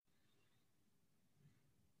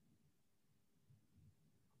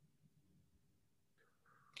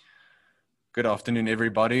Good afternoon,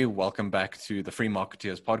 everybody. Welcome back to the Free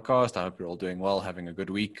Marketeers podcast. I hope you're all doing well, having a good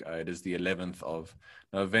week. It is the 11th of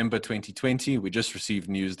November 2020. We just received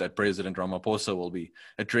news that President Ramaphosa will be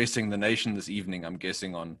addressing the nation this evening, I'm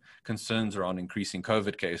guessing on concerns around increasing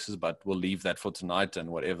COVID cases, but we'll leave that for tonight, and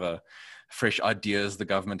whatever fresh ideas the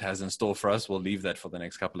government has in store for us, we'll leave that for the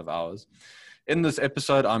next couple of hours. In this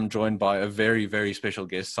episode, I'm joined by a very, very special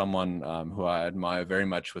guest, someone who I admire very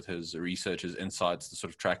much with his research, his insights, the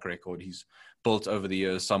sort of track record he's built over the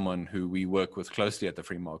years, someone who we work with closely at the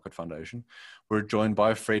Free Market Foundation. We're joined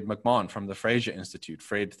by Fred McMahon from the Fraser Institute.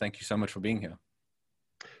 Fred, thank you so much for being here.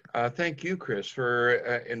 Thank you, Chris, for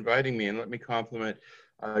inviting me, and let me compliment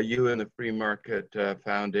you and the Free Market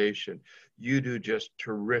Foundation. You do just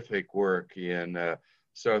terrific work in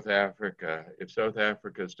South Africa. If South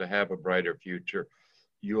Africa is to have a brighter future,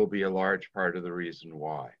 you'll be a large part of the reason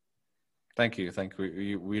why. Thank you.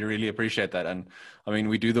 We really appreciate that. And I mean,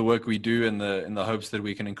 we do the work we do in the hopes that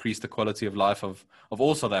we can increase the quality of life of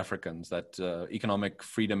all South Africans, that economic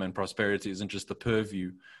freedom and prosperity isn't just the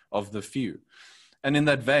purview of the few. And in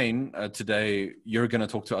that vein, today, you're going to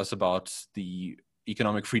talk to us about the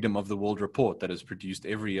Economic Freedom of the World report that is produced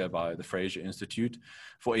every year by the Fraser Institute.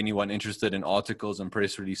 For anyone interested in articles and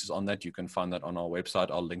press releases on that, you can find that on our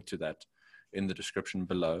website. I'll link to that in the description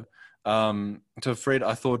below. So Fred,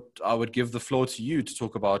 I thought I would give the floor to you to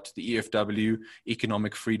talk about the EFW,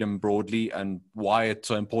 economic freedom broadly, and why it's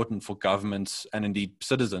so important for governments and indeed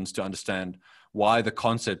citizens to understand why the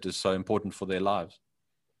concept is so important for their lives.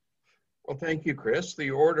 Well, thank you, Chris.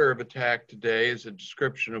 The order of attack today is a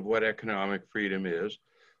description of what economic freedom is,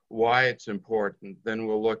 why it's important. Then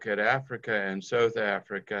we'll look at Africa and South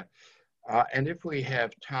Africa. And if we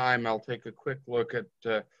have time, I'll take a quick look at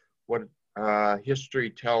what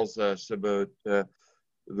history tells us about the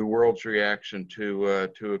world's reaction to a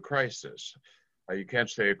crisis. You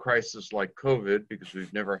can't say a crisis like COVID because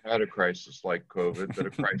we've never had a crisis like COVID, but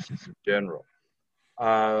a crisis in general.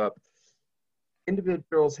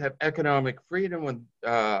 Individuals have economic freedom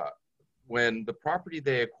when the property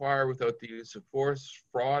they acquire without the use of force,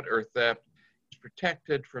 fraud, or theft is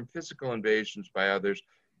protected from physical invasions by others.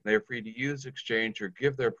 They are free to use, exchange, or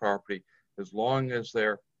give their property as long as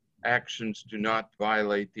their actions do not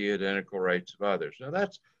violate the identical rights of others. Now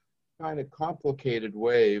that's kind of complicated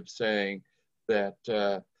way of saying that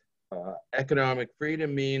economic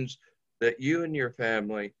freedom means that you and your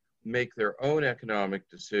family make their own economic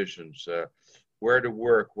decisions, where to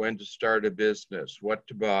work, when to start a business, what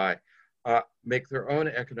to buy, make their own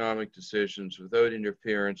economic decisions without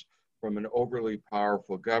interference from an overly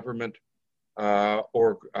powerful government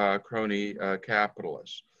or crony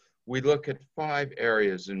capitalists. We look at 5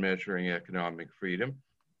 areas in measuring economic freedom: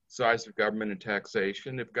 size of government and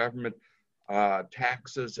taxation. If government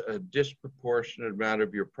taxes a disproportionate amount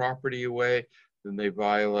of your property away, then they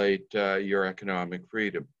violate your economic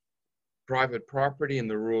freedom. Private property and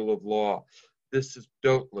the rule of law. This is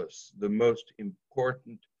doubtless the most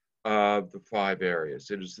important of the 5 areas.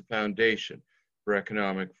 It is the foundation for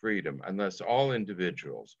economic freedom, unless all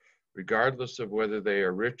individuals, regardless of whether they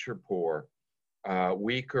are rich or poor,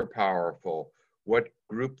 weak or powerful, what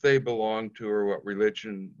group they belong to or what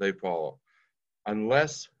religion they follow,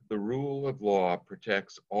 unless the rule of law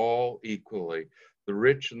protects all equally, the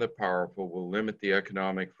rich and the powerful will limit the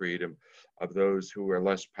economic freedom of those who are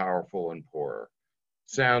less powerful and poorer.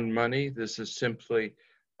 Sound money, this is simply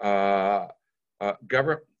sound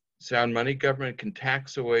money. Government can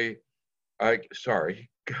tax away,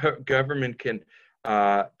 government can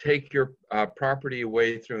take your property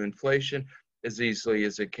away through inflation as easily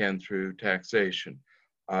as it can through taxation.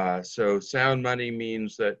 So sound money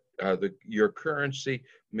means that your currency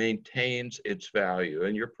maintains its value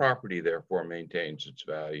and your property therefore maintains its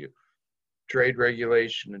value. Trade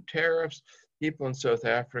regulation and tariffs. People in South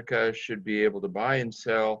Africa should be able to buy and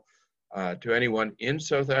sell to anyone in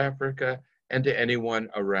South Africa and to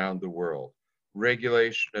anyone around the world.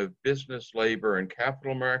 Regulation of business, labor, and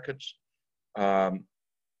capital markets. You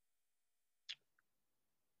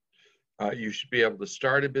should be able to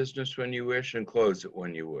start a business when you wish and close it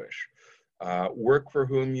when you wish. Work for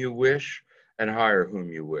whom you wish and hire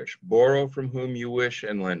whom you wish. Borrow from whom you wish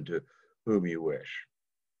and lend to whom you wish.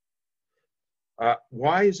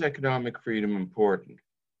 Why is economic freedom important?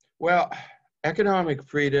 Well, economic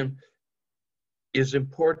freedom is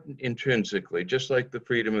important intrinsically, just like the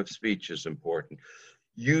freedom of speech is important.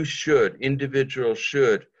 Individuals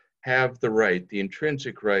should have the right, the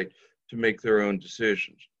intrinsic right, to make their own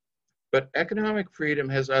decisions. But economic freedom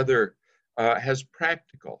has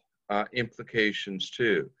practical implications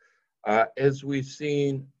too. As we've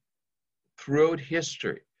seen throughout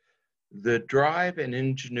history, the drive and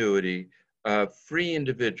ingenuity free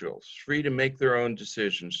individuals, free to make their own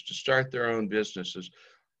decisions, to start their own businesses,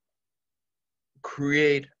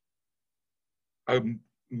 create a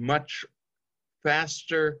much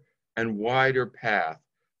faster and wider path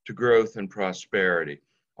to growth and prosperity.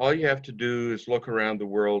 All you have to do is look around the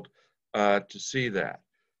world to see that.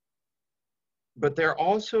 But they're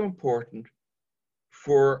also important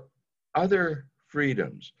for other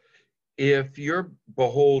freedoms. If you're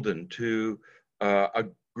beholden to a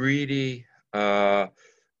greedy,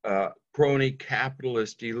 crony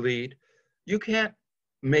capitalist elite, you can't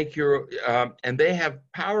make your, and they have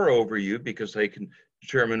power over you because they can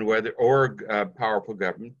determine whether, or powerful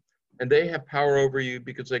government, and they have power over you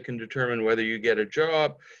because they can determine whether you get a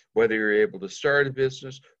job, whether you're able to start a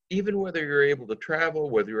business, even whether you're able to travel,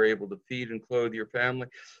 whether you're able to feed and clothe your family.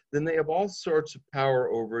 Then they have all sorts of power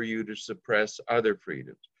over you to suppress other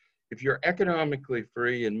freedoms. If you're economically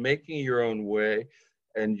free and making your own way,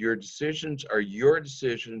 and your decisions are your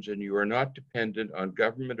decisions and you are not dependent on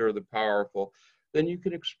government or the powerful, then you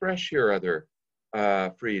can express your other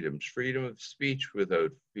freedoms, freedom of speech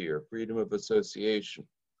without fear, freedom of association.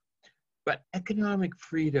 But economic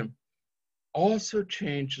freedom also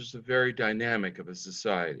changes the very dynamic of a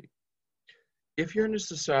society. If you're in a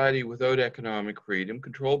society without economic freedom,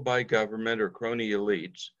 controlled by government or crony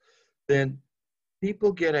elites, then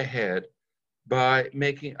people get ahead by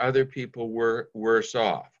making other people worse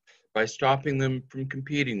off, by stopping them from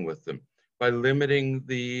competing with them, by limiting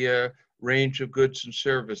the range of goods and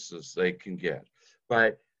services they can get,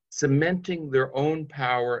 by cementing their own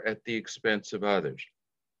power at the expense of others.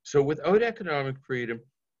 So without economic freedom,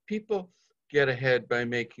 people get ahead by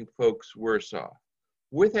making folks worse off.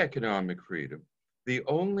 With economic freedom, the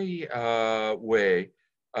only way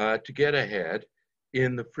to get ahead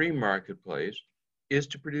in the free marketplace is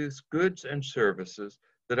to produce goods and services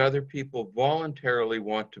that other people voluntarily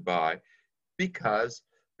want to buy because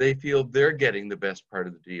they feel they're getting the best part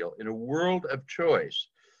of the deal. In a world of choice,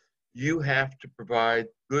 you have to provide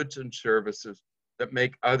goods and services that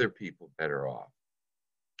make other people better off.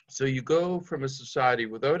 So you go from a society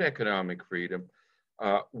without economic freedom,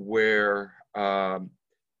 where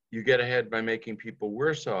you get ahead by making people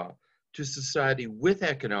worse off, to society with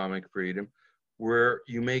economic freedom, where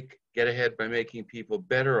you get ahead by making people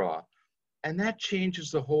better off. And that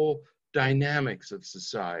changes the whole dynamics of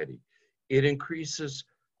society. It increases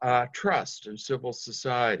trust in civil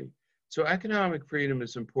society. So economic freedom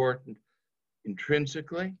is important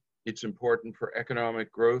intrinsically. It's important for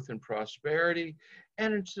economic growth and prosperity,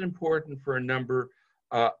 and it's important for a number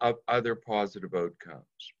of other positive outcomes.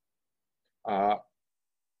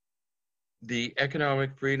 The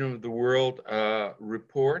Economic Freedom of the World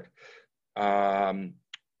report,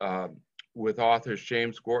 with authors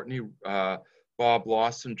James Gortney, Bob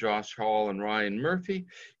Lawson, Josh Hall, and Ryan Murphy,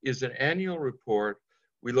 is an annual report.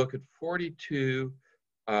 We look at 42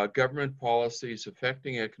 government policies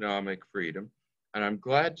affecting economic freedom, and I'm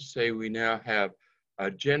glad to say we now have a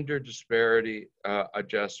gender disparity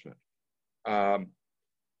adjustment.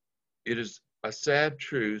 It is a sad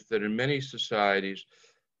truth that in many societies,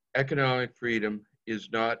 economic freedom is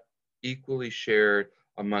not equally shared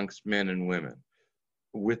amongst men and women.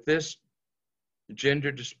 With this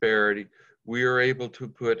gender disparity, we are able to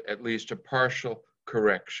put at least a partial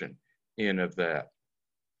correction in of that.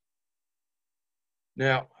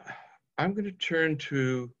 Now, I'm going to turn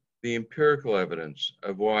to the empirical evidence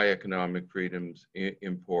of why economic freedom is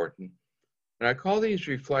important. And I call these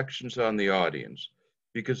reflections on the audience,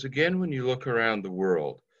 because again, when you look around the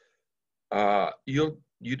world,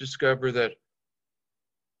 you discover that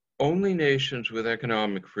only nations with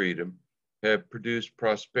economic freedom have produced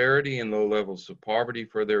prosperity and low levels of poverty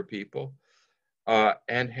for their people,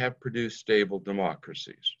 and have produced stable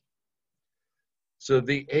democracies. So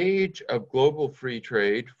the age of global free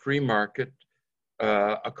trade, free market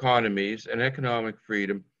economies, and economic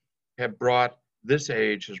freedom this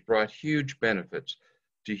age has brought huge benefits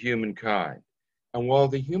to humankind. And while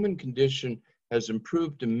the human condition has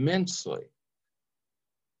improved immensely,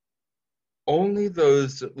 only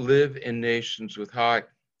those that live in nations with high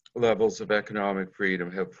levels of economic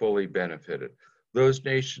freedom have fully benefited. Those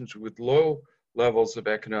nations with low levels of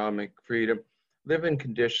economic freedom live in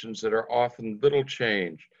conditions that are often little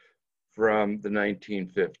changed from the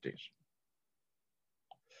 1950s.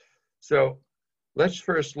 So let's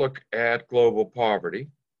first look at global poverty.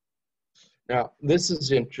 Now, this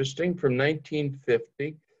is interesting. From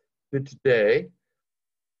 1950 to today,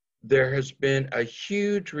 there has been a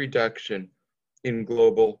huge reduction in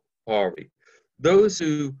global poverty. Those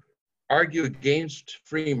who argue against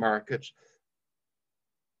free markets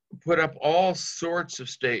put up all sorts of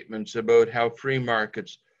statements about how free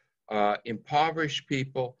markets impoverish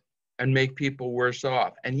people and make people worse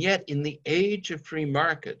off. And yet, in the age of free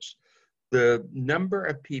markets, the number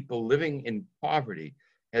of people living in poverty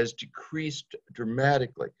has decreased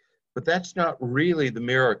dramatically. But that's not really the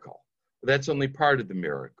miracle. That's only part of the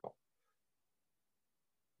miracle.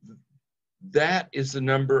 That is the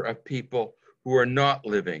number of people who are not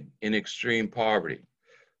living in extreme poverty.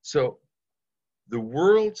 So the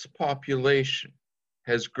world's population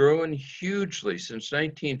has grown hugely since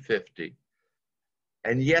 1950,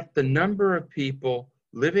 and yet the number of people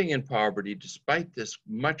living in poverty, despite this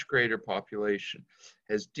much greater population,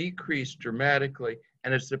 has decreased dramatically,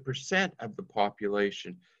 and as a percent of the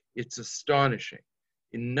population, it's astonishing.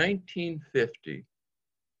 In 1950,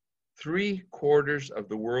 3/4 of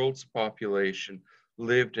the world's population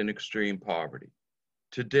lived in extreme poverty.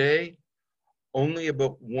 Today, only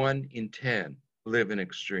about 1 in 10 live in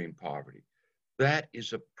extreme poverty. That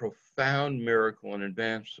is a profound miracle and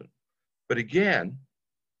advancement. But again,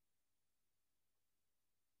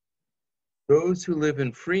 those who live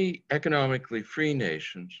in economically free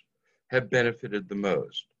nations have benefited the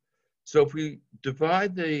most. So if we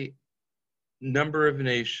divide the number of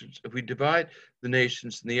nations, if we divide the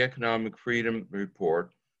nations in the Economic Freedom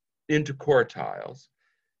Report into quartiles,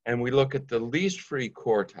 and we look at the least free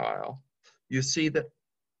quartile, you see that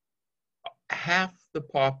half the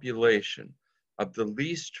population of the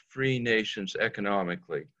least free nations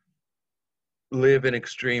economically live in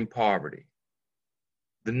extreme poverty.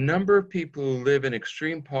 The number of people who live in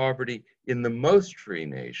extreme poverty in the most free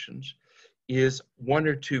nations is 1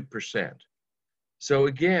 or 2%. So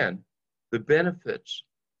again, the benefits,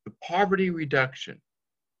 the poverty reduction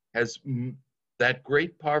that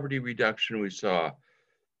great poverty reduction we saw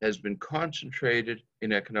has been concentrated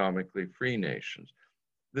in economically free nations.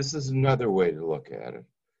 This is another way to look at it.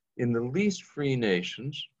 In the least free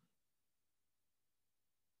nations,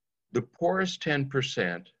 the poorest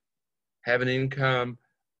 10% have an income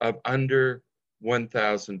of under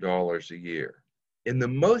 $1,000 a year. In the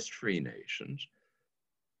most free nations,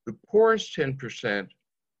 the poorest 10%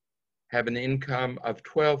 have an income of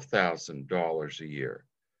 $12,000 a year.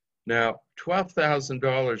 Now,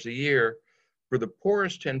 $12,000 a year for the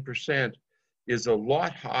poorest 10% is a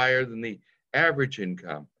lot higher than the average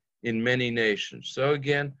income in many nations. So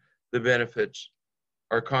again, the benefits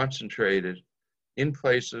are concentrated in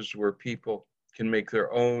places where people can make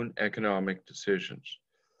their own economic decisions.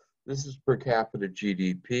 This is per capita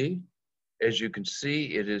GDP. As you can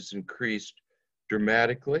see, it has increased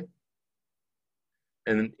dramatically.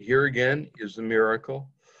 And here again is the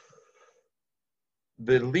miracle.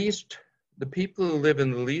 The people who live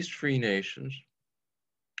in the least free nations,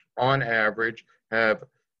 on average, have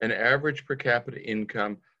an average per capita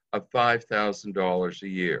income of $5,000 a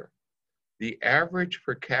year. The average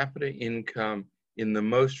per capita income in the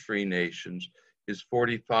most free nations is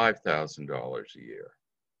 $45,000 a year.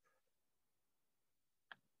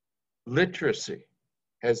 Literacy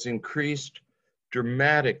has increased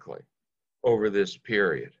dramatically over this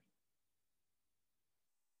period.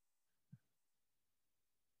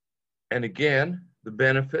 And again, the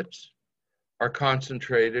benefits are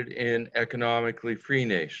concentrated in economically free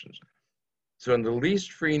nations. So in the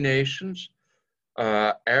least free nations,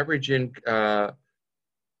 the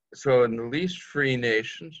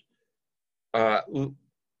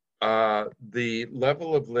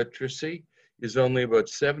level of literacy is only about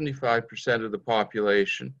 75% of the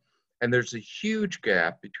population. And there's a huge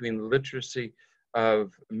gap between the literacy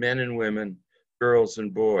of men and women, girls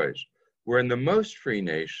and boys, where in the most free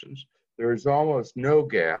nations, there is almost no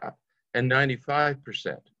gap, and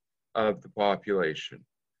 95% of the population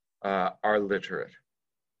are literate.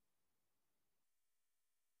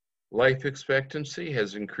 Life expectancy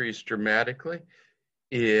has increased dramatically.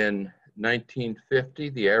 In 1950,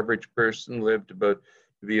 the average person lived to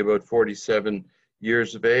be about 47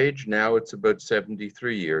 years of age. Now it's about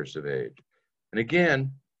 73 years of age. And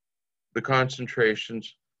again, the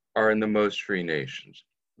concentrations are in the most free nations.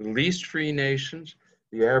 The least free nations,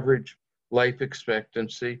 the average life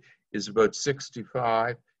expectancy is about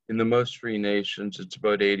 65. In the most free nations, it's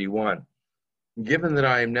about 81. Given that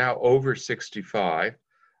I am now over 65,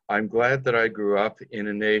 I'm glad that I grew up in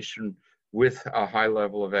a nation with a high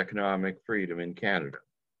level of economic freedom in Canada.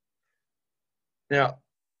 Now,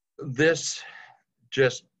 this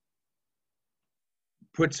just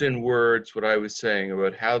puts in words what I was saying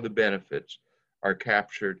about how the benefits are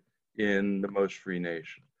captured in the most free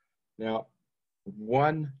nation. Now,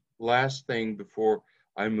 one last thing before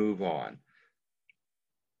I move on.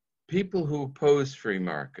 People who oppose free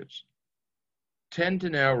markets tend to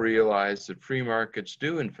now realize that free markets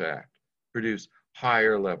do, in fact, produce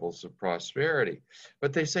higher levels of prosperity.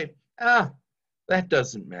 But they say, Ah, that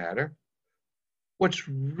doesn't matter. What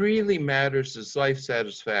really matters is life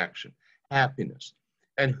satisfaction, happiness.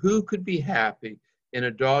 And who could be happy in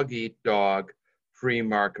a dog-eat-dog free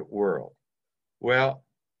market world? Well,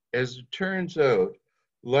 as it turns out,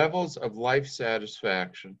 levels of life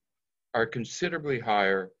satisfaction are considerably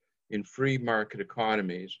higher in free market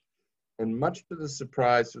economies. And much to the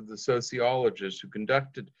surprise of the sociologists who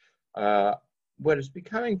conducted what is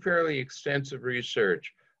becoming fairly extensive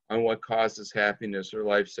research on what causes happiness or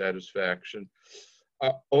life satisfaction,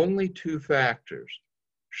 only two factors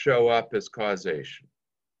show up as causation,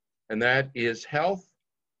 and that is health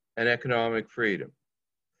and economic freedom.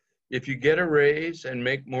 If you get a raise and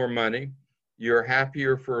make more money, you're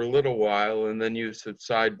happier for a little while, and then you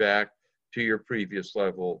subside back to your previous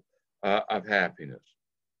level of happiness.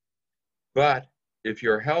 But if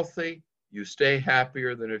you're healthy, you stay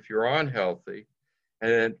happier than if you're unhealthy.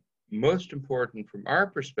 And most important from our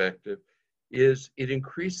perspective is it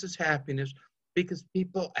increases happiness because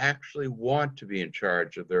people actually want to be in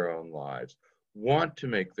charge of their own lives, want to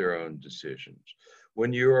make their own decisions.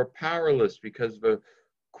 When you are powerless because of a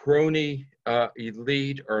crony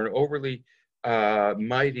elite or an overly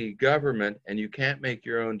mighty government and you can't make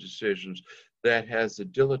your own decisions, that has a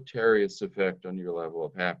deleterious effect on your level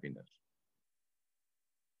of happiness.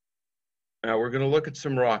 Now we're going to look at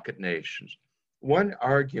some rocket nations. One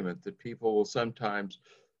argument that people will sometimes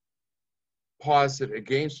posit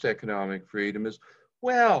against economic freedom is,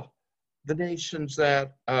 well, the nations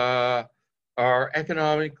that are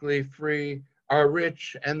economically free are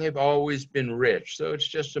rich and they've always been rich. So it's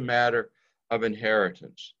just a matter of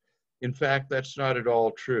inheritance. In fact, that's not at all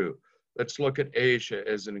true. Let's look at Asia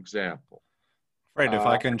as an example. Fred, if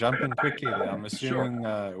I can jump in quickly there, I'm Sure. assuming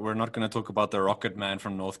we're not going to talk about the rocket man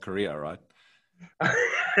from North Korea, right?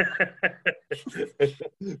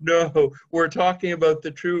 No, we're talking about the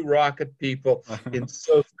true rocket people in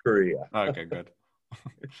South Korea. Okay, good.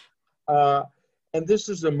 And this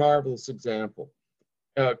is a marvelous example.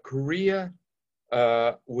 Korea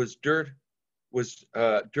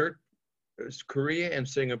Korea and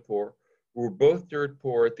Singapore were both dirt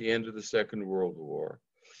poor at the end of the Second World War.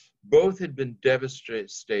 Both had been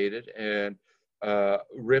devastated and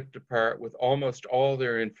ripped apart with almost all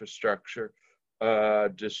their infrastructure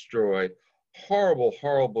destroyed. Horrible,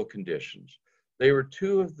 horrible conditions. They were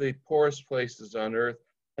two of the poorest places on earth.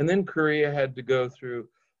 And then Korea had to go through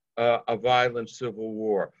a violent civil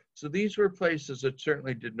war. So these were places that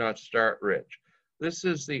certainly did not start rich. This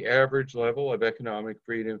is the average level of economic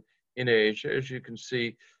freedom in Asia. As you can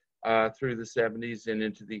see, through the 70s and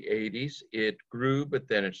into the 80s, it grew, but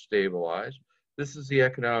then it stabilized. This is the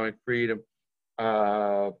economic freedom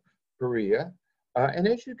of Korea. And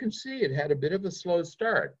as you can see, it had a bit of a slow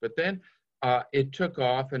start, but then it took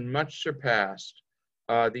off and much surpassed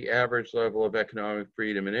the average level of economic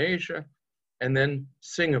freedom in Asia. And then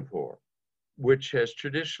Singapore, which has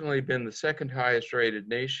traditionally been the second highest rated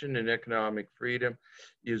nation in economic freedom,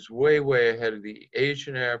 is way, way ahead of the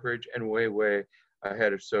Asian average and way, way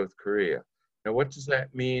ahead of South Korea. Now, what does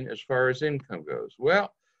that mean as far as income goes?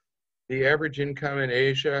 Well, the average income in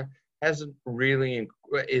Asia hasn't really,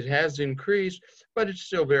 it has increased, but it's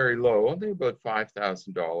still very low, only about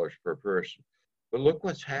 $5,000 per person. But look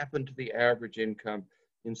what's happened to the average income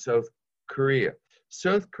in South Korea.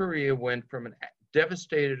 South Korea went from a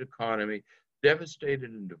devastated economy, devastated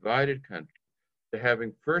and divided country, to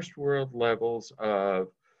having first world levels of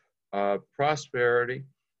prosperity.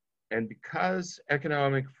 And because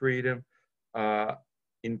economic freedom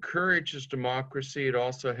encourages democracy, it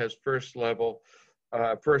also has first world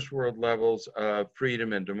levels of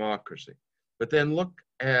freedom and democracy. But then look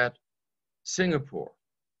at Singapore,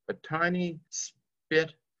 a tiny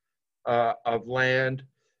spit of land,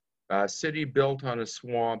 a city built on a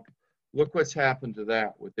swamp. Look what's happened to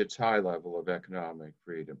that with its high level of economic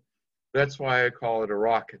freedom. That's why I call it a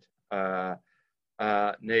rocket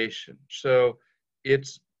nation. So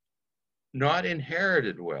it's not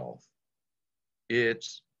inherited wealth,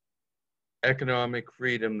 it's economic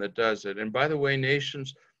freedom that does it. And by the way,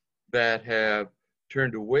 nations that have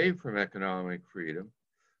turned away from economic freedom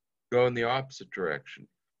go in the opposite direction.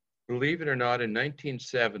 Believe it or not, in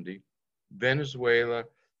 1970, Venezuela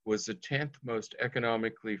was the 10th most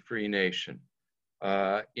economically free nation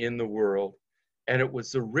in the world, and it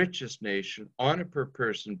was the richest nation on a per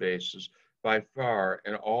person basis by far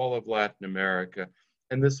in all of Latin America,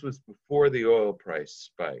 and this was before the oil price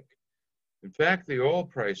spike. In fact, the oil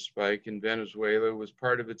price spike in Venezuela was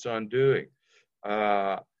part of its undoing.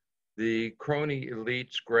 The crony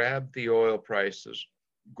elites grabbed the oil prices,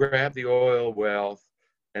 grabbed the oil wealth,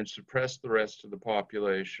 and suppressed the rest of the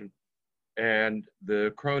population. And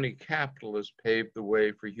the crony capitalists paved the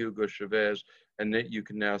way for Hugo Chavez, and that you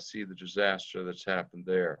can now see the disaster that's happened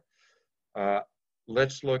there.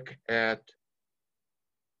 Let's look at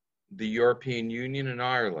the European Union and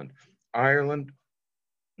Ireland. Ireland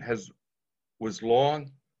was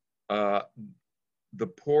long the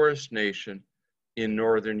poorest nation in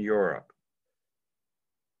Northern Europe.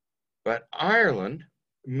 But Ireland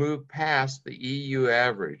moved past the EU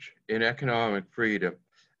average in economic freedom,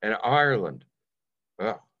 and Ireland,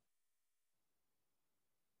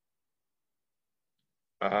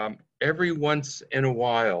 every once in a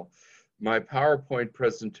while, my PowerPoint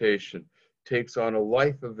presentation takes on a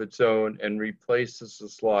life of its own and replaces the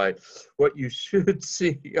slide. What you should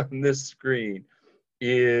see on this screen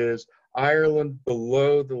is Ireland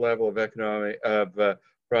below the level of economic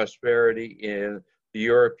prosperity in the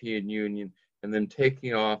European Union, and then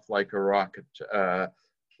taking off like a rocket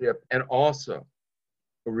ship, and also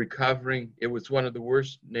recovering. It was one of the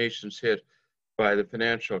worst nations hit by the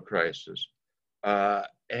financial crisis,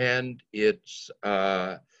 and it's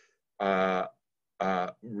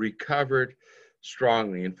recovered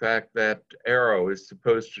strongly. In fact, that arrow is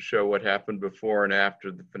supposed to show what happened before and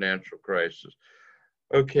after the financial crisis.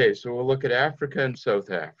 Okay, so we'll look at Africa and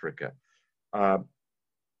South Africa.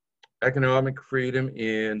 Economic freedom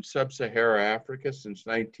in sub-Saharan Africa since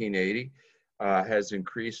 1980 has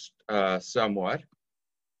increased somewhat.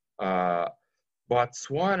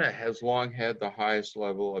 Botswana has long had the highest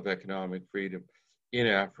level of economic freedom in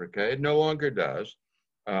Africa. It no longer does.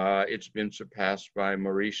 It's been surpassed by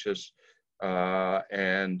Mauritius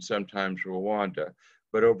and sometimes Rwanda.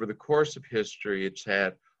 But over the course of history, it's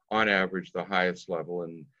had, on average, the highest level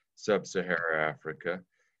in sub-Saharan Africa.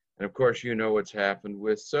 And of course, you know what's happened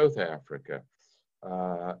with South Africa.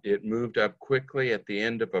 It moved up quickly at the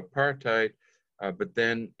end of apartheid, but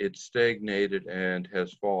then it stagnated and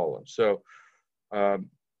has fallen. So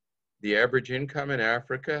the average income in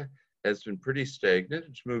Africa has been pretty stagnant.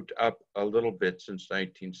 It's moved up a little bit since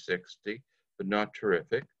 1960, but not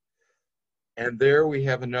terrific. And there we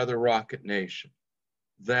have another rocket nation.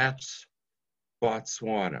 That's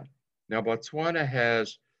Botswana. Now, Botswana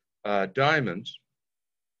has diamonds,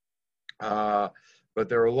 but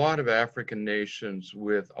there are a lot of African nations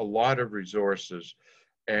with a lot of resources,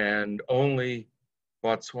 and only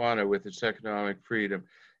Botswana, with its economic freedom,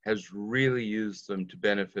 has really used them to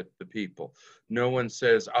benefit the people. No one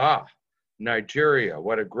says, Nigeria,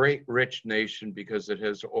 what a great rich nation because it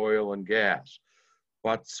has oil and gas.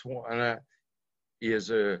 Botswana is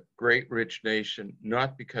a great rich nation,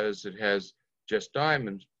 not because it has just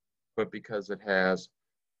diamonds, but because it has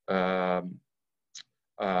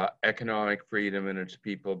economic freedom and its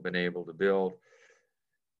people have been able to build.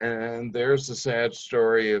 And there's the sad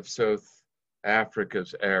story of South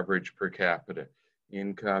Africa's average per capita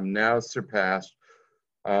income, now surpassed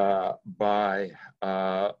by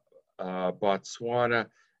Botswana,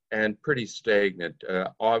 and pretty stagnant.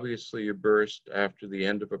 Obviously a burst after the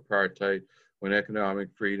end of apartheid when economic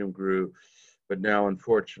freedom grew, but now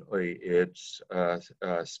unfortunately it's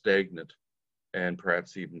stagnant and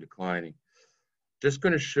perhaps even declining. Just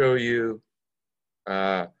going to show you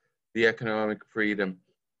the economic freedom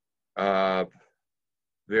of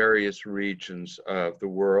various regions of the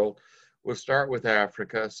world. We'll start with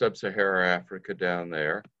Africa, sub-Saharan Africa down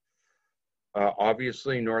there.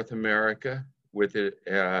 Obviously, North America, with it,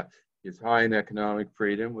 is high in economic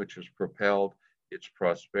freedom, which has propelled its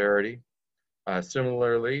prosperity.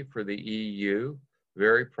 Similarly, for the EU,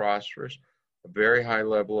 very prosperous, a very high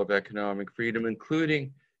level of economic freedom,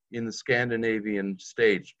 including in the Scandinavian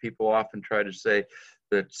states. People often try to say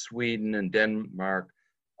that Sweden and Denmark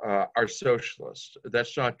are socialist.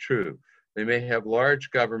 That's not true. They may have large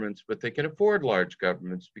governments, but they can afford large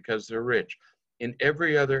governments because they're rich. In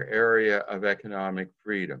every other area of economic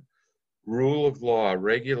freedom, rule of law,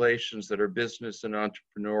 regulations that are business and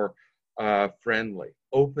entrepreneur friendly,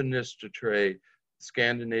 openness to trade,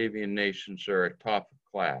 Scandinavian nations are at top of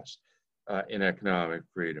class in economic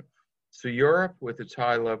freedom. So Europe, with its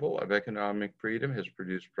high level of economic freedom, has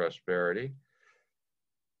produced prosperity.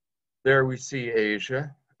 There we see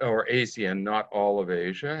Asia, or ASEAN, not all of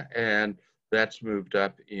Asia, and that's moved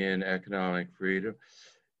up in economic freedom.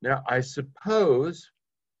 Now, I suppose,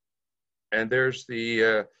 and there's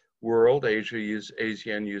the world,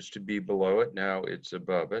 ASEAN used to be below it, now it's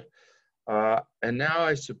above it. And now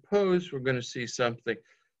I suppose we're going to see something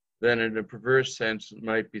that in a perverse sense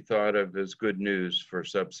might be thought of as good news for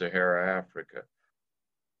sub-Saharan Africa.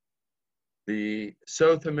 The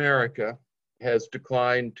South America has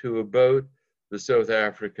declined to about the South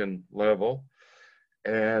African level,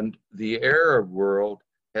 and the Arab world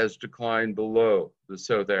has declined below the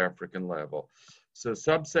South African level. So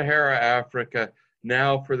sub-Sahara Africa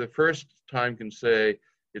now for the first time can say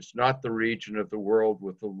it's not the region of the world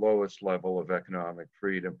with the lowest level of economic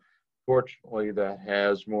freedom. Fortunately, that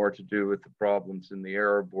has more to do with the problems in the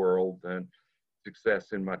Arab world than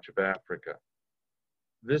success in much of Africa.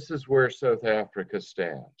 This is where South Africa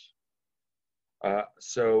stands.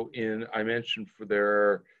 I mentioned there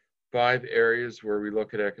are 5 areas where we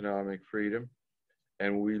look at economic freedom,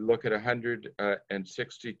 and we look at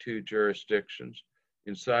 162 jurisdictions.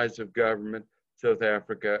 In size of government, South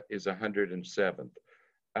Africa is 107th.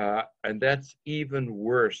 And that's even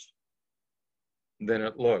worse than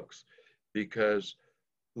it looks, because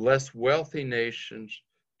less wealthy nations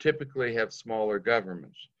typically have smaller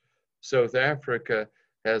governments. South Africa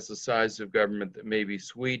has the size of government that maybe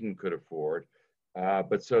Sweden could afford,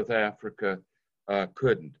 but South Africa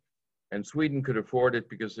couldn't. And Sweden could afford it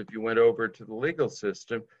because if you went over to the legal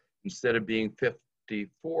system, instead of being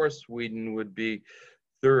 54th, Sweden would be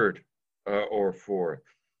 3rd or 4th.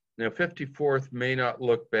 Now, 54th may not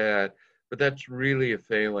look bad, but that's really a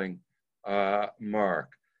failing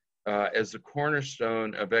mark. As a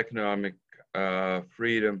cornerstone of economic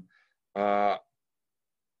freedom,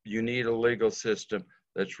 you need a legal system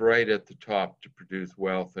that's right at the top to produce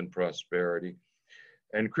wealth and prosperity.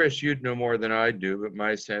 And Chris, you'd know more than I do, but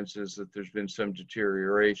my sense is that there's been some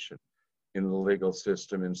deterioration in the legal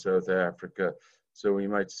system in South Africa. So we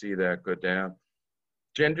might see that go down.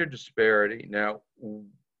 Gender disparity. Now,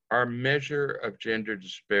 our measure of gender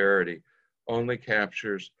disparity only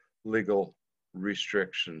captures legal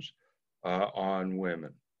restrictions on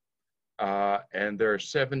women. And there are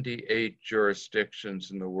 78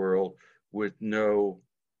 jurisdictions in the world with no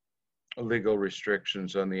legal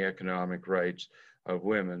restrictions on the economic rights of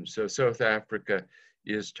women. So South Africa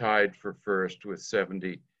is tied for first with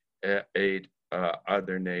 78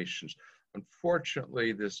 other nations.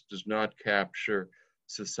 Unfortunately, this does not capture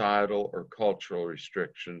societal or cultural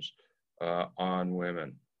restrictions on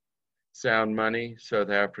women. Sound money,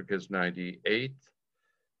 South Africa's 98th.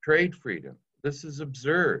 Trade freedom, this is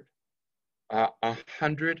absurd.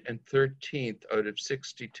 113th out of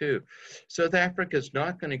 62. South Africa is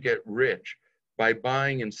not going to get rich by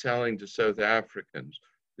buying and selling to South Africans.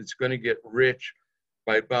 It's going to get rich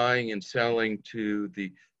by buying and selling to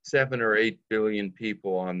the 7 or 8 billion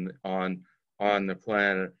people on the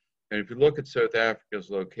planet. And if you look at South Africa's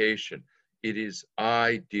location, it is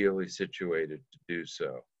ideally situated to do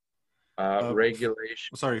so.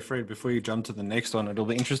 Regulation. Sorry, Fred, before you jump to the next one, it'll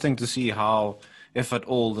be interesting to see how, if at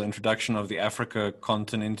all, the introduction of the Africa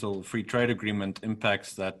Continental Free Trade Agreement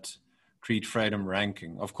impacts that trade freedom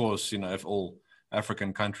ranking. Of course, if all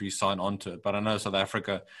African countries sign on to it. But I know South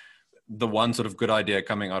Africa, the one sort of good idea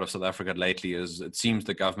coming out of South Africa lately is it seems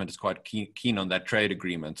the government is quite keen on that trade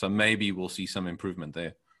agreement. So maybe we'll see some improvement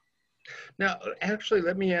there. Now, actually,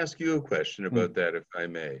 let me ask you a question about that, if I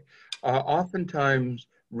may. Oftentimes,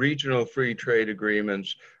 regional free trade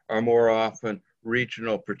agreements are more often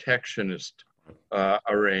regional protectionist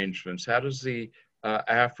arrangements. How does the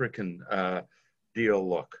African deal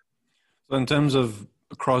look? So in terms of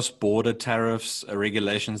cross-border tariffs,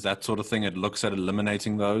 regulations, that sort of thing, it looks at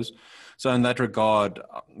eliminating those. So in that regard,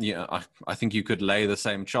 I think you could lay the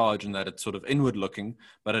same charge in that it's sort of inward-looking,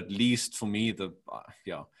 but at least for me,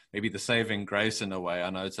 maybe the saving grace in a way, I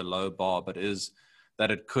know it's a low bar, but is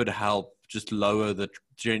that it could help just lower the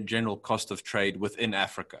general cost of trade within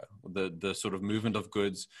Africa, the sort of movement of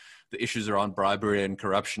goods, the issues around bribery and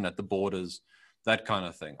corruption at the borders, that kind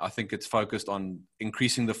of thing. I think it's focused on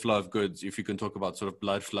increasing the flow of goods. If you can talk about sort of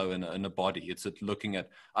blood flow in a body, it's looking at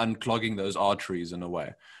unclogging those arteries in a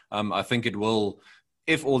way. I think it will,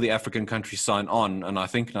 if all the African countries sign on, and I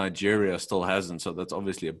think Nigeria still hasn't, so that's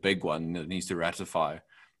obviously a big one that needs to ratify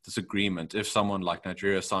this agreement. If someone like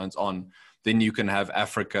Nigeria signs on, then you can have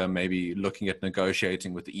Africa maybe looking at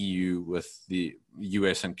negotiating with the EU, with the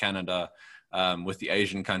US and Canada, with the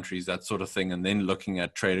Asian countries, that sort of thing, and then looking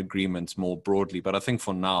at trade agreements more broadly. But I think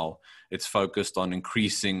for now, it's focused on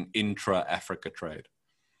increasing intra-Africa trade.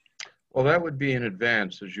 Well, that would be an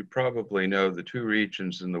advance. As you probably know, the two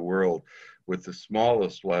regions in the world with the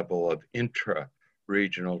smallest level of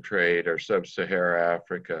intra-regional trade are Sub-Saharan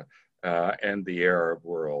Africa and the Arab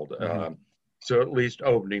world. Mm-hmm. So at least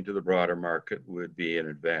opening to the broader market would be an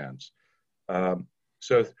advance.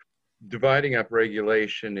 So dividing up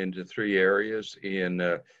regulation into 3 areas.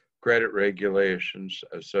 In credit regulations,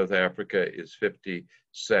 South Africa is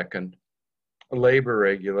 52nd. Labor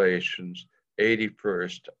regulations,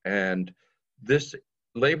 81st. And this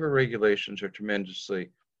labor regulations are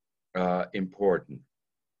tremendously important.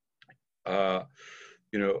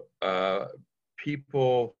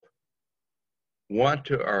 people want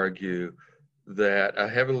to argue that a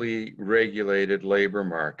heavily regulated labor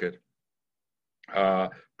market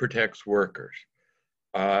protects workers.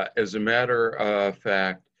 As a matter of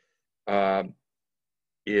fact,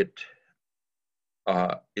 it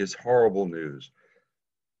is horrible news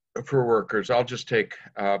for workers. I'll just take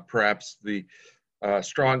perhaps the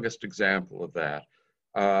strongest example of that.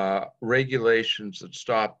 Regulations that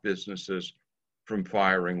stop businesses from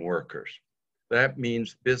firing workers. That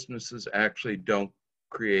means businesses actually don't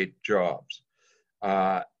create jobs.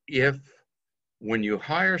 If when you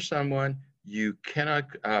hire someone, you cannot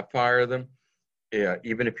fire them,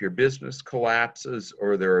 even if your business collapses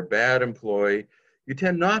or they're a bad employee, you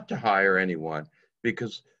tend not to hire anyone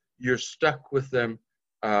because you're stuck with them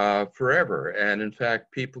forever. And in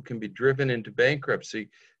fact, people can be driven into bankruptcy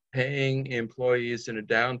paying employees in a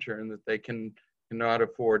downturn that they cannot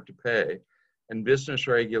afford to pay. And business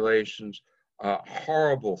regulations,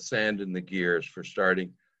 horrible sand in the gears for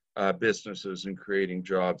starting businesses and creating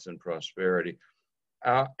jobs and prosperity.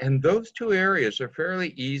 And those two areas are fairly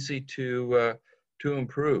easy to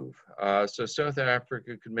improve. So South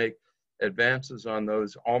Africa could make advances on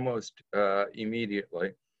those almost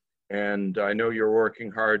immediately. And I know you're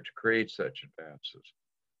working hard to create such advances.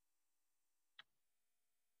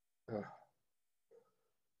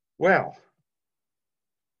 Well,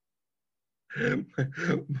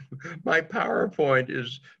 my PowerPoint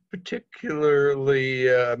is particularly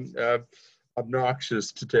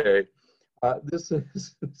obnoxious today. This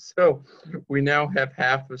is so we now have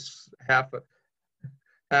half a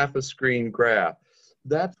screen graph.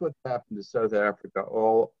 That's what's happened to South Africa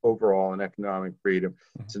overall in economic freedom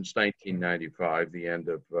since 1995, the end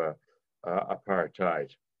of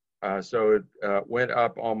apartheid. So it went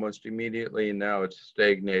up almost immediately, and now it's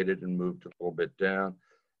stagnated and moved a little bit down.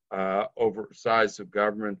 Over size of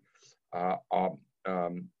government, a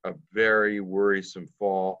very worrisome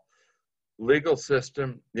fall. Legal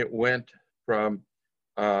system, it went from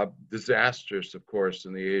disastrous, of course,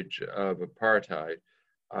 in the age of apartheid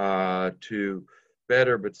to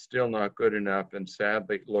better, but still not good enough. And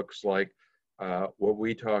sadly, it looks like what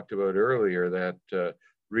we talked about earlier, that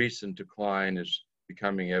recent decline is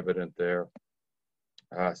becoming evident there.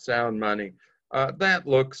 Sound money, that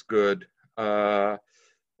looks good.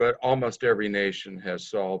 But almost every nation has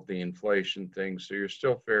solved the inflation thing. So you're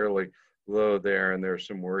still fairly low there, and there are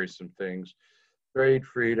some worrisome things. Trade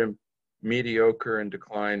freedom, mediocre and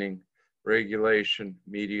declining. Regulation,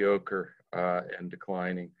 mediocre and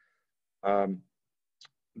declining.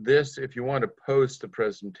 This, if you want to post the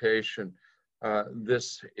presentation,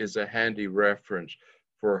 this is a handy reference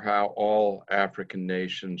for how all African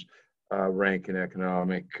nations rank in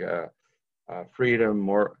economic freedom.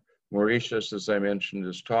 Mauritius, as I mentioned,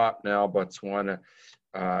 is top now. Botswana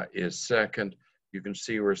is second. You can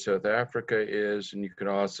see where South Africa is, and you can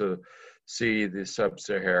also see the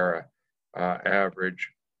sub-Sahara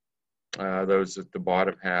average, those at the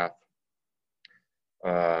bottom half.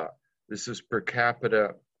 This is per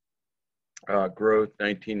capita growth,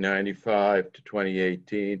 1995 to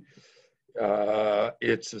 2018.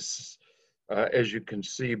 It's, as you can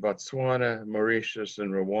see, Botswana, Mauritius,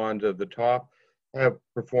 and Rwanda, the top, have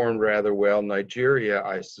performed rather well. Nigeria,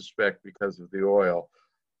 I suspect because of the oil.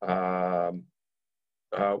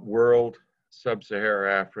 World,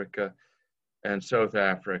 Sub-Saharan Africa, and South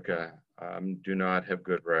Africa do not have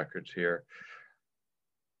good records here.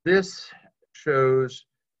 This shows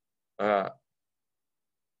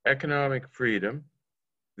economic freedom,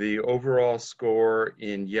 the overall score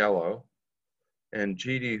in yellow, and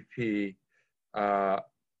GDP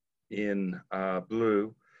in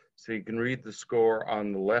blue. So you can read the score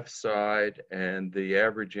on the left side and the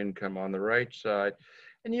average income on the right side.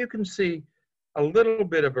 And you can see a little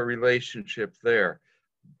bit of a relationship there.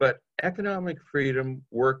 But economic freedom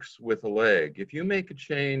works with a lag. If you make a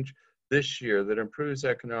change this year that improves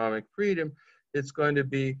economic freedom, it's going to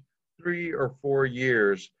be 3 or 4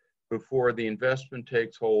 years before the investment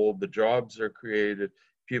takes hold, the jobs are created,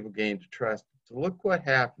 people gain to trust. So look what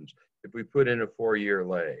happens if we put in a 4-year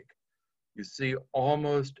lag. You see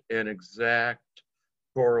almost an exact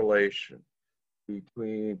correlation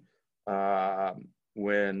between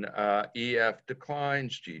when EF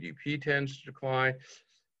declines, GDP tends to decline.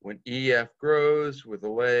 When EF grows with a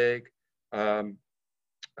lag,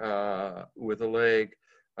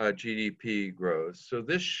 GDP grows. So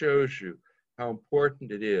this shows you how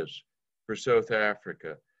important it is for South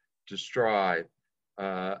Africa to strive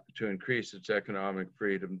to increase its economic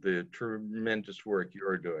freedom, the tremendous work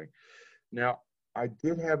you're doing. Now, I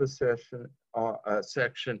did have a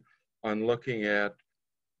section on looking at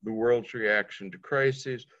the world's reaction to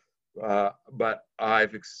crises. but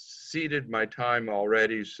I've exceeded my time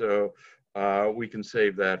already, so we can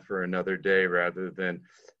save that for another day rather than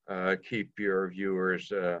keep your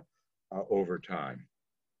viewers over time.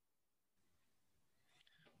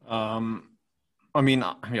 I mean,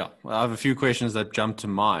 yeah, I have a few questions that jump to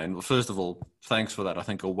mind. Well, first of all, thanks for that. I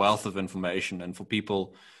think a wealth of information, and for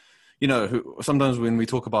people, you know, who sometimes when we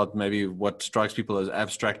talk about maybe what strikes people as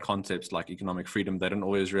abstract concepts like economic freedom, they don't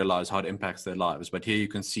always realize how it impacts their lives. But here you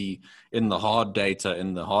can see in the hard data,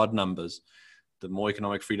 in the hard numbers, the more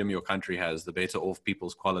economic freedom your country has, the better off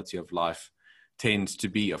people's quality of life tends to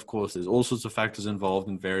be. Of course, there's all sorts of factors involved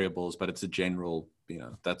and variables, but it's a general, you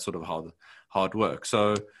know, that's sort of how it works.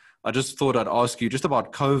 So I just thought I'd ask you just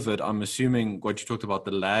about COVID. I'm assuming what you talked about,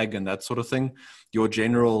 the lag and that sort of thing, your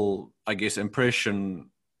general, I guess, impression,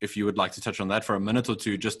 if you would like to touch on that for a minute or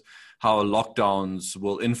two, just how lockdowns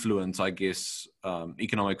will influence, I guess,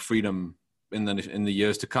 economic freedom in the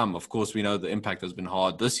years to come. Of course, we know the impact has been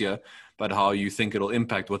hard this year, but how you think it'll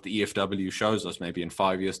impact what the EFW shows us maybe in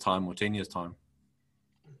 5 years' time or 10 years' time.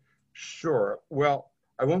 Sure. Well,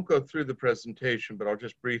 I won't go through the presentation, but I'll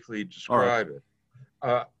just briefly describe it.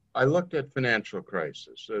 I looked at financial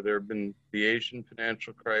crisis. So there have been the Asian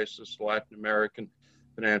financial crisis, Latin American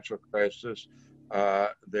financial crisis.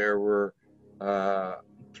 There were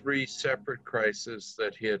 3 separate crises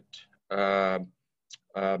that hit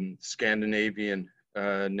Scandinavian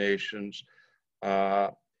nations,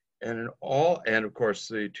 and of course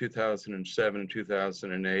the 2007,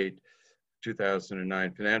 2008,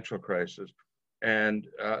 2009 financial crisis. And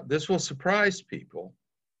this will surprise people,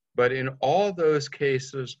 but in all those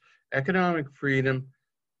cases, economic freedom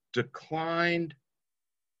declined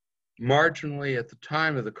marginally at the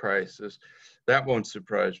time of the crisis. That won't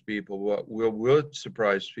surprise people. What will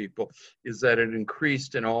surprise people is that it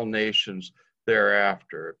increased in all nations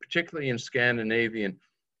thereafter, particularly in Scandinavian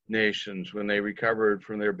nations. When they recovered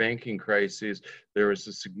from their banking crises, there was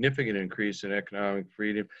a significant increase in economic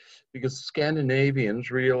freedom because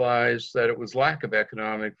Scandinavians realized that it was lack of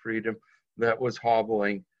economic freedom that was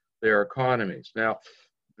hobbling their economies. Now,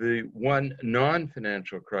 the one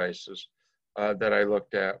non-financial crisis that I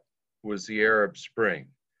looked at was the Arab Spring.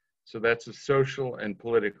 So that's a social and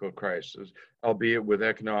political crisis, albeit with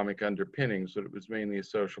economic underpinnings, but it was mainly a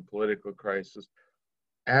social political crisis.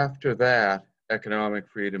 After that, economic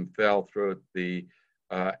freedom fell throughout the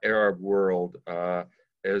Arab world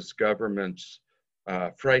as governments,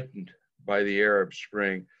 frightened by the Arab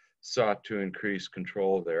Spring, sought to increase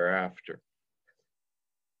control thereafter.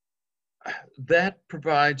 That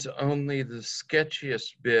provides only the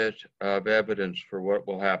sketchiest bit of evidence for what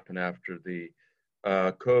will happen after the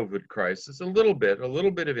COVID crisis. A little bit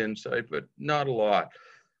of insight, but not a lot.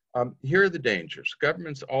 Here are the dangers.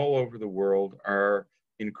 Governments all over the world are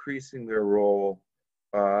increasing their role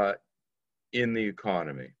in the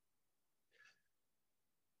economy.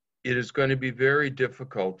 It is going to be very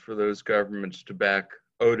difficult for those governments to back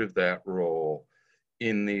out of that role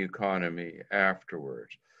in the economy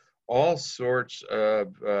afterwards. All sorts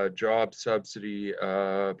of job subsidy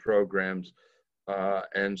programs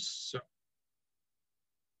and so.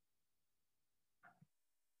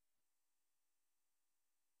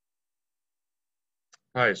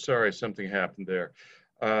 Hi, sorry, something happened there.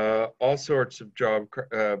 All sorts of job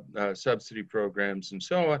subsidy programs and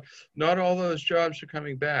so on. Not all those jobs are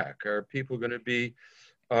coming back. Are people going to be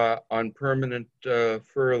on permanent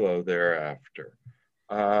furlough thereafter?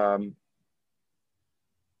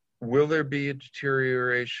 Will there be a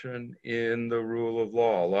deterioration in the rule of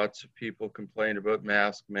law? Lots of people complain about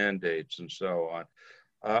mask mandates and so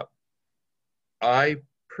on. I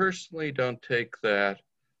personally don't take that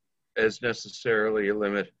as necessarily a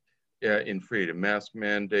limit in freedom. Mask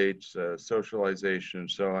mandates, socialization,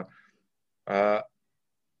 and so on.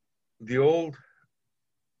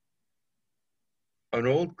 An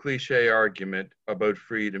old cliche argument about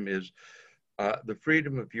freedom is the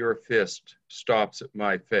freedom of your fist stops at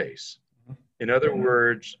my face. In other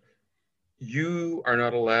words, you are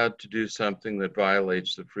not allowed to do something that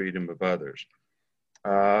violates the freedom of others.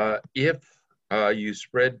 If you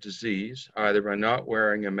spread disease, either by not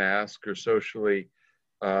wearing a mask or socially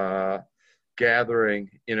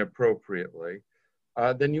gathering inappropriately,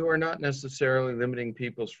 then you are not necessarily limiting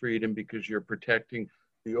people's freedom because you're protecting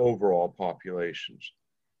the overall population's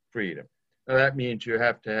freedom. Now, that means you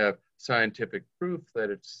have to have scientific proof that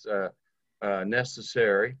it's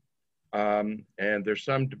necessary, and there's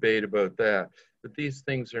some debate about that, but these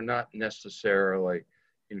things are not necessarily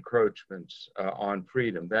encroachments on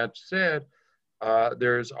freedom. That said,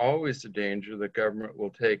 there's always the danger that government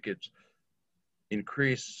will take its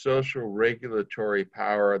increased social regulatory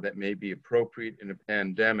power that may be appropriate in a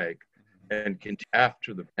pandemic and continue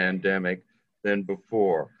after the pandemic than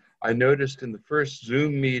before. I noticed in the first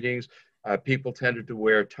Zoom meetings, people tended to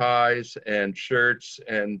wear ties and shirts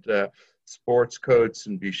and sports coats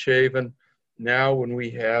and be shaven. Now, when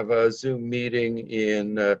we have a Zoom meeting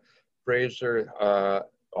in Fraser,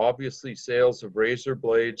 obviously sales of razor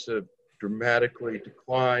blades have dramatically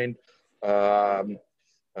declined.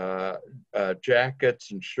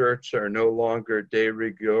 Jackets and shirts are no longer de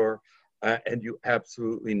rigueur, and you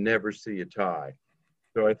absolutely never see a tie.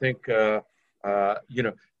 So I think,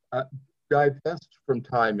 divest from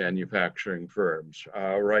tie manufacturing firms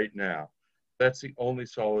right now. That's the only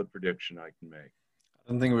solid prediction I can make.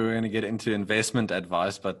 I don't think we were going to get into investment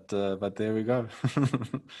advice, but there we go.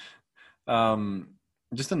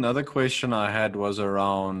 Just another question I had was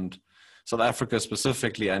around South Africa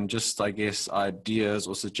specifically, and just, I guess, ideas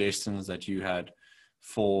or suggestions that you had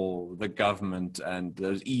for the government and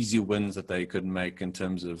those easy wins that they could make in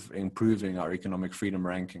terms of improving our economic freedom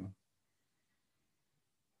ranking.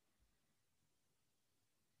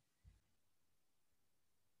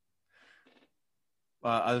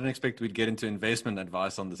 I didn't expect we'd get into investment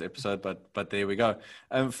advice on this episode, but there we go.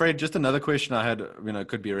 Fred, just another question I had,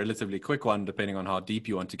 could be a relatively quick one, depending on how deep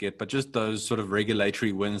you want to get, but just those sort of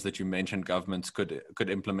regulatory wins that you mentioned governments could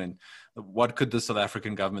implement. What could the South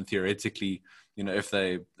African government theoretically,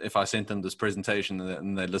 if I sent them this presentation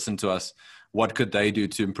and they listen to us, what could they do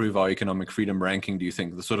to improve our economic freedom ranking, do you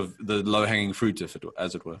think? The sort of the low-hanging fruit,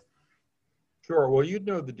 as it were. Sure. Well, you'd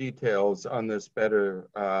know the details on this better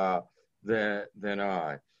than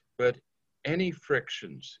I, but any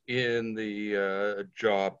frictions in the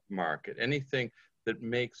job market, anything that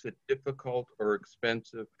makes it difficult or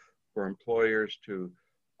expensive for employers to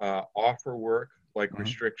offer work, like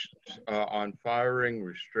restrictions on firing,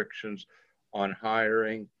 restrictions on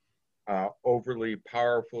hiring, overly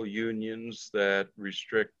powerful unions that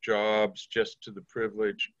restrict jobs just to the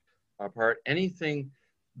privileged part, any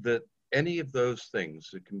of those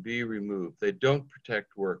things that can be removed, they don't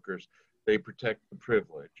protect workers. They protect the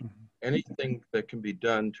privilege. Anything that can be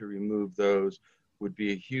done to remove those would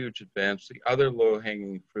be a huge advance. The other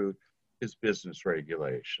low-hanging fruit is business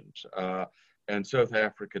regulations. And South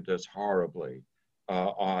Africa does horribly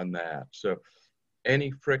on that. So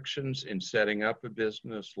any frictions in setting up a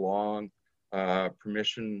business, long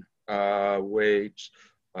permission waits,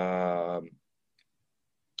 on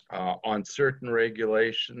certain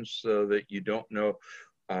regulations so that you don't know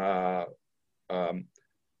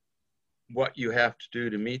what you have to do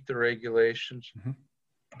to meet the regulations.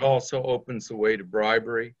 Also opens the way to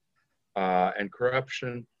bribery and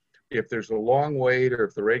corruption. If there's a long wait or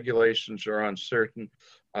if the regulations are uncertain,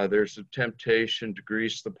 there's a temptation to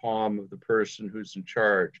grease the palm of the person who's in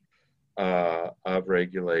charge of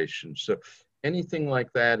regulations. So anything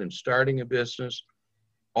like that in starting a business,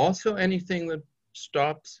 also anything that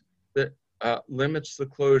limits the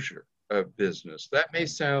closure of business. That may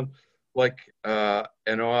sound like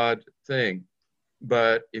an odd thing,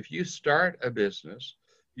 but if you start a business,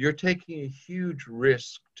 you're taking a huge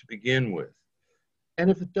risk to begin with. And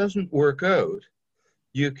if it doesn't work out,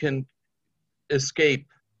 you can escape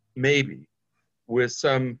maybe with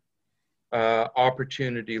some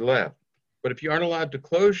opportunity left. But if you aren't allowed to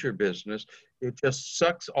close your business, it just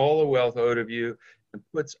sucks all the wealth out of you and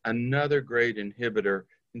puts another great inhibitor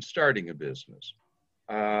in starting a business.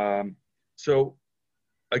 So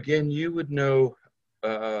again, you would know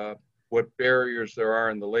what barriers there are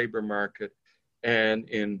in the labor market and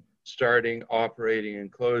in starting, operating,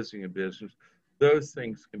 and closing a business. Those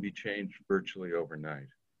things can be changed virtually overnight.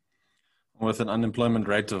 With an unemployment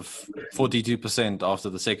rate of 42% after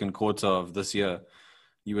the second quarter of this year,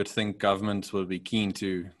 you would think government will be keen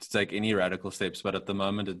to take any radical steps. But at the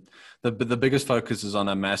moment, the biggest focus is on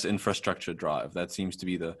a mass infrastructure drive. That seems to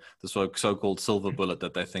be the so-called silver bullet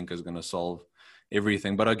that they think is going to solve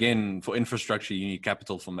everything. But again, for infrastructure, you need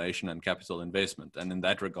capital formation and capital investment. And in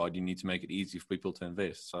that regard, you need to make it easy for people to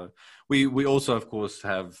invest. So we also, of course,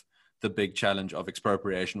 have the big challenge of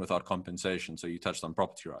expropriation without compensation. So you touched on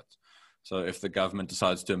property rights. So if the government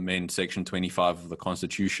decides to amend Section 25 of the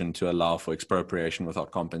Constitution to allow for expropriation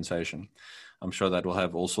without compensation, I'm sure that will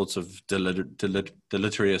have all sorts of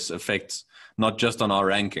deleterious effects, not just on our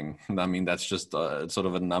ranking. I mean, that's just sort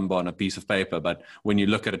of a number on a piece of paper. But when you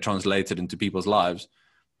look at it translated into people's lives,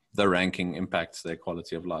 the ranking impacts their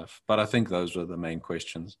quality of life. But I think those were the main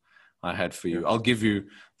questions I had for you. I'll give you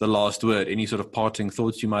the last word. Any sort of parting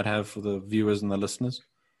thoughts you might have for the viewers and the listeners?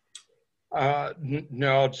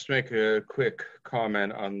 No, I'll just make a quick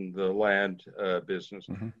comment on the land business.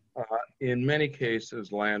 In many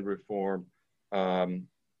cases, land reform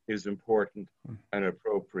is important and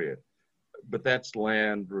appropriate. But that's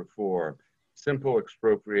land reform. Simple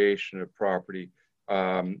expropriation of property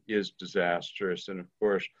is disastrous. And of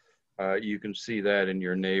course, you can see that in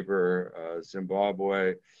your neighbor,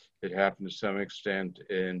 Zimbabwe. It happened to some extent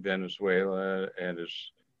in Venezuela, and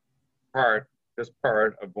is part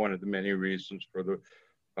of one of the many reasons for the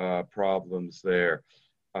problems there.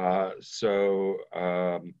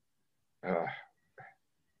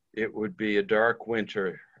 It would be a dark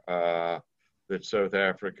winter that South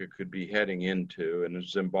Africa could be heading into, and a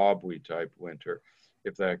Zimbabwe type winter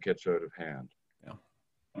if that gets out of hand.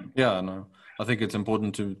 Yeah, no, I think it's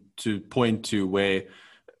important to point to where,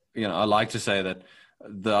 I like to say that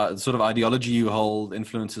the sort of ideology you hold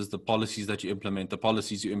influences the policies that you implement. The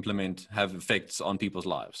policies you implement have effects on people's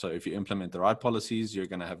lives. So if you implement the right policies, you're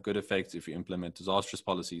going to have good effects. If you implement disastrous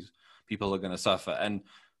policies, people are going to suffer. And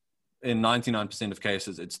in 99% of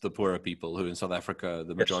cases, it's the poorer people who in South Africa,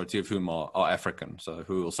 the majority of whom are African, so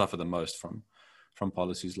who will suffer the most from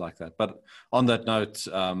policies like that. But on that note,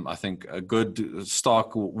 I think a good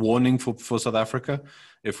stark warning for South Africa: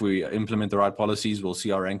 if we implement the right policies, we'll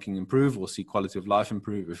see our ranking improve, we'll see quality of life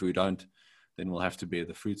improve. If we don't, then we'll have to bear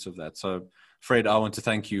the fruits of that. So Fred, I want to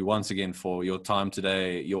thank you once again for your time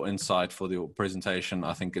today, your insight, for your presentation.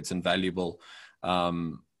 I think it's invaluable.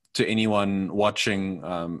 To anyone watching,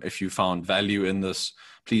 if you found value in this,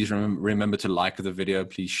 please remember to like the video.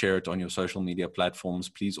 Please share it on your social media platforms.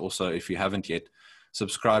 Please also, if you haven't yet,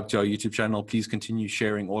 subscribe to our YouTube channel. Please continue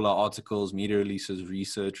sharing all our articles, media releases,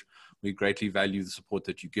 research. We greatly value the support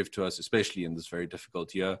that you give to us, especially in this very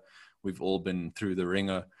difficult year. We've all been through the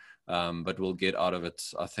ringer, but we'll get out of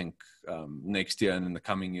it, I think, next year and in the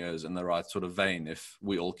coming years in the right sort of vein if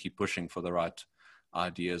we all keep pushing for the right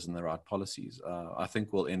ideas and the right policies. I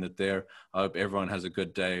think we'll end it there. I hope everyone has a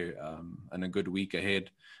good day and a good week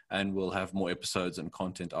ahead, and we'll have more episodes and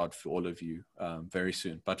content out for all of you very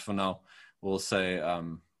soon. But for now, we'll say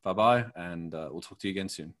bye-bye, and we'll talk to you again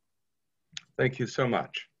soon. Thank you so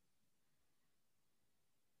much.